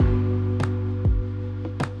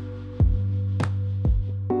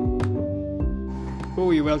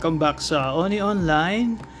Uy, welcome back sa Oni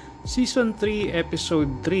Online Season 3, Episode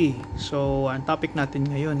 3. So, ang topic natin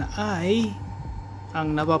ngayon ay ang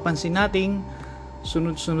napapansin nating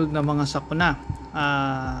sunod-sunod na mga sakuna.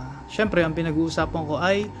 Siyempre, ang pinag-uusapan ko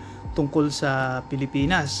ay tungkol sa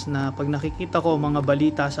Pilipinas na pag nakikita ko mga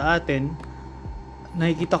balita sa atin,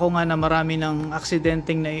 nakikita ko nga na marami ng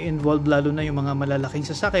aksidenteng na-involve lalo na yung mga malalaking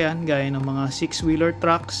sasakyan gaya ng mga 6-wheeler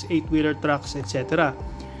trucks, 8-wheeler trucks, etc.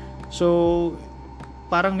 So,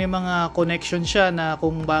 parang may mga connection siya na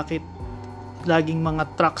kung bakit laging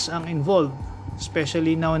mga trucks ang involved.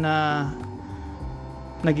 Especially now na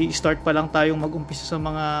nag-i-start pa lang tayong mag-umpisa sa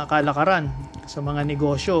mga kalakaran, sa mga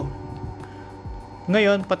negosyo.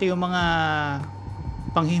 Ngayon, pati yung mga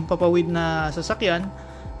panghimpapawid na sasakyan,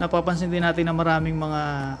 napapansin din natin na maraming mga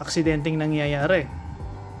aksidenteng nangyayari.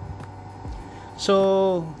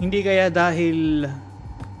 So, hindi kaya dahil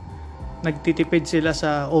nagtitipid sila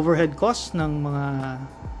sa overhead cost ng mga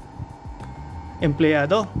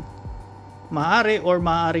empleyado?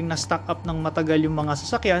 Maaaring na-stock up ng matagal yung mga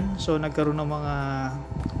sasakyan, so nagkaroon ng mga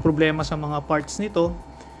problema sa mga parts nito.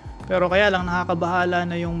 Pero kaya lang nakakabahala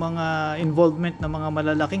na yung mga involvement ng mga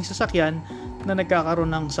malalaking sasakyan na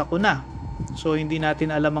nagkakaroon ng sakuna. So hindi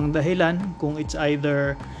natin alam ang dahilan kung it's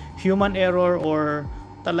either human error or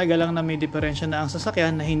talaga lang na may diferensya na ang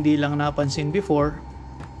sasakyan na hindi lang napansin before.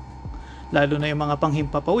 Lalo na yung mga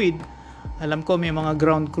panghimpapawid. Alam ko may mga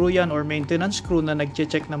ground crew yan or maintenance crew na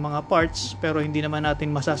nagche-check ng mga parts, pero hindi naman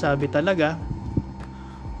natin masasabi talaga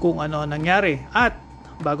kung ano nangyari. At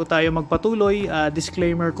bago tayo magpatuloy,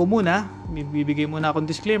 disclaimer ko muna, bibigay muna akong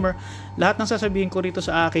disclaimer. Lahat ng sasabihin ko rito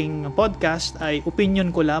sa aking podcast ay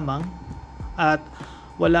opinion ko lamang at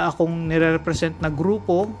wala akong nire-represent na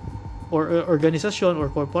grupo or organisasyon or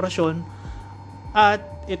korporasyon, at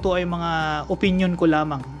ito ay mga opinion ko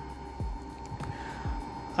lamang.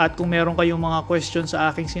 At kung meron kayong mga question sa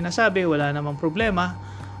aking sinasabi, wala namang problema,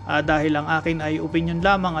 dahil ang akin ay opinion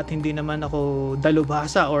lamang at hindi naman ako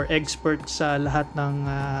dalubhasa or expert sa lahat ng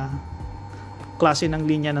klase ng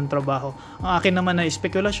linya ng trabaho. Ang akin naman ay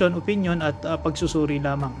spekulasyon, opinion at pagsusuri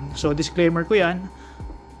lamang. So disclaimer ko yan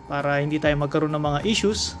para hindi tayo magkaroon ng mga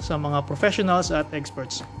issues sa mga professionals at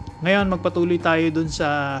experts. Ngayon magpatuloy tayo dun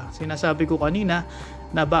sa sinasabi ko kanina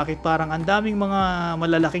na bakit parang ang daming mga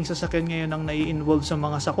malalaking sasakyan ngayon ang nai-involve sa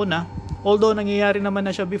mga sakuna. Although nangyayari naman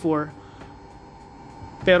na siya before,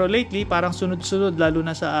 pero lately parang sunod-sunod, lalo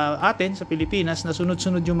na sa atin sa Pilipinas, na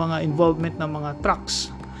sunod-sunod yung mga involvement ng mga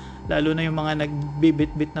trucks, lalo na yung mga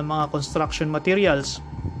nagbibit-bit ng mga construction materials.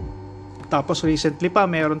 Tapos recently pa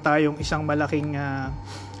meron tayong isang malaking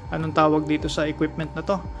anong tawag dito sa equipment na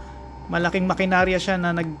to, malaking makinarya siya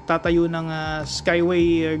na nagtatayo ng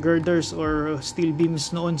skyway girders or steel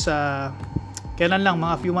beams noon sa kailan lang,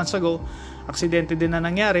 mga few months ago. Aksidente din na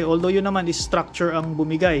nangyari, although yun naman is structure ang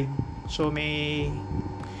bumigay. So may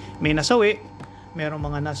nasawi, merong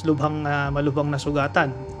mga malubhang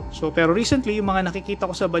nasugatan. So pero recently yung mga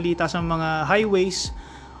nakikita ko sa balita sa mga highways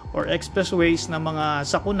or expressways na mga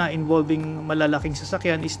sakuna involving malalaking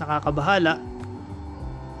sasakyan is nakakabahala.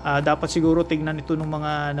 Dapat siguro tignan ito ng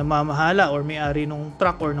mga namamahala or may-ari ng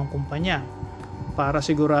truck or ng kumpanya para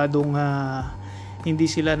siguradong hindi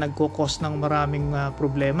sila nagko-cause ng maraming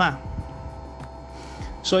problema.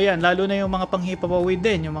 So yan, lalo na yung mga panghipapawid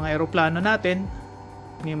din, yung mga eroplano natin.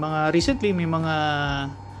 May mga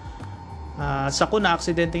sakuna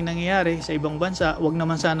aksidenteng nangyayari sa ibang bansa. Wag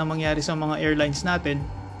naman sana mangyari sa mga airlines natin.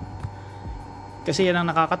 Kasi yan ang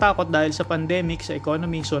nakakatakot dahil sa pandemic, sa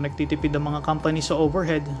economy, so nagtitipid ang mga company sa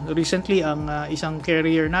overhead. Recently, ang isang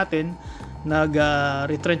carrier natin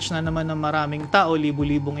nag-retrench na naman ng maraming tao,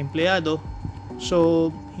 libu-libong empleyado. So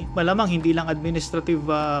malamang hindi lang administrative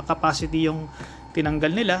capacity yung tinanggal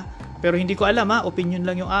nila, pero hindi ko alam, opinion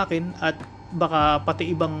lang yung akin, at baka pati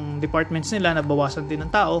ibang departments nila nabawasan din ng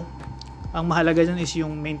tao. Ang mahalaga dyan is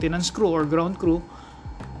yung maintenance crew or ground crew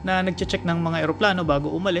na nagche-check ng mga eroplano bago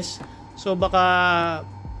umalis. So baka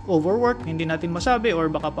overwork, hindi natin masabi,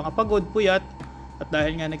 or baka pangapagod, puyat, at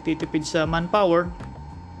dahil nga nagtitipid sa manpower,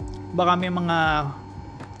 baka may mga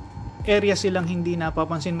area silang hindi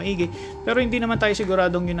napapansin maigi. Pero hindi naman tayo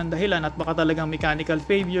siguradong yun ang dahilan, at baka talagang mechanical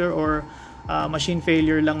failure or machine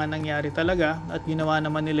failure lang ang nangyari talaga, at ginawa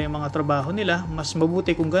naman nila yung mga trabaho nila. Mas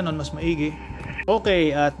mabuti kung ganon, mas maigi.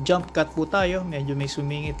 Okay, at jump cut po tayo. Medyo may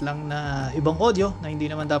sumingit lang na ibang audio na hindi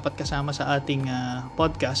naman dapat kasama sa ating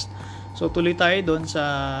podcast. So tuloy tayo doon sa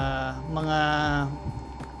mga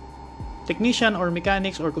technician or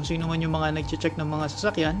mechanics or kung sino man yung mga nagche-check ng mga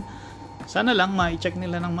sasakyan Sana lang ma-check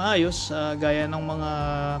nila ng maayos, gaya ng mga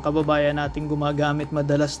kababayan nating gumagamit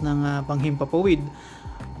madalas ng panghimpapawid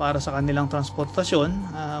para sa kanilang transportasyon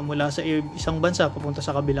mula sa isang bansa papunta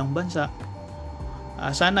sa kabilang bansa.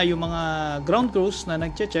 Sana yung mga ground crews na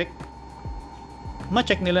nagche-check,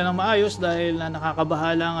 ma-check nila ng maayos dahil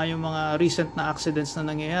nakakabahala nga yung mga recent na accidents na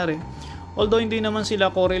nangyayari. Although hindi naman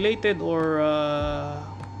sila correlated or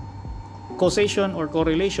causation or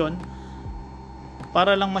correlation,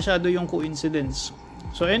 para lang masyado yung coincidence.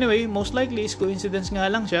 So anyway, most likely is coincidence nga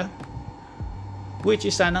lang siya, which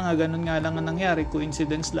is sana nga ganun nga lang ang nangyari,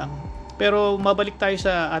 coincidence lang. Pero mabalik tayo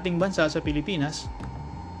sa ating bansa, sa Pilipinas.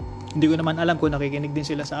 Hindi ko naman alam kung nakikinig din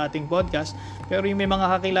sila sa ating podcast, pero yung may mga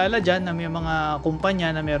kakilala dyan na may mga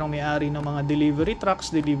kumpanya na merong may-ari ng mga delivery trucks,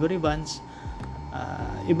 delivery vans,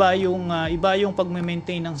 iba yung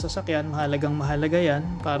pag-maintain ng sasakyan. Mahalaga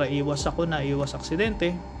yan para iwas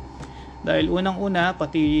aksidente. Dahil unang-una,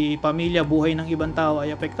 pati pamilya, buhay ng ibang tao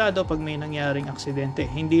ay apektado pag may nangyaring aksidente.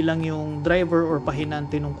 Hindi lang yung driver or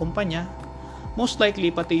pahinante ng kumpanya, most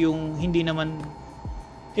likely pati yung hindi naman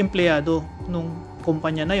empleyado nung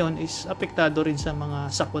kumpanya na yon is apektado rin sa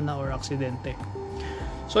mga sakuna or aksidente.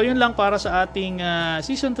 So yun lang para sa ating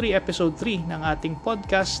Season 3, Episode 3 ng ating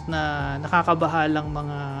podcast na nakakabahalang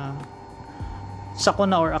mga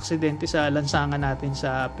sakuna or aksidente sa lansangan natin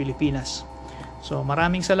sa Pilipinas. So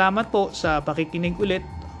maraming salamat po sa pakikinig ulit,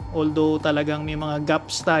 although talagang may mga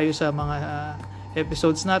gaps tayo sa mga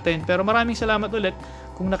episodes natin, pero maraming salamat ulit.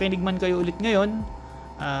 Kung nakinig man kayo ulit ngayon,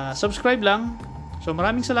 subscribe lang. So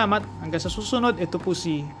maraming salamat, hanggang sa susunod. Ito po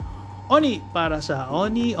si Oni para sa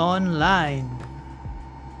Oni Online.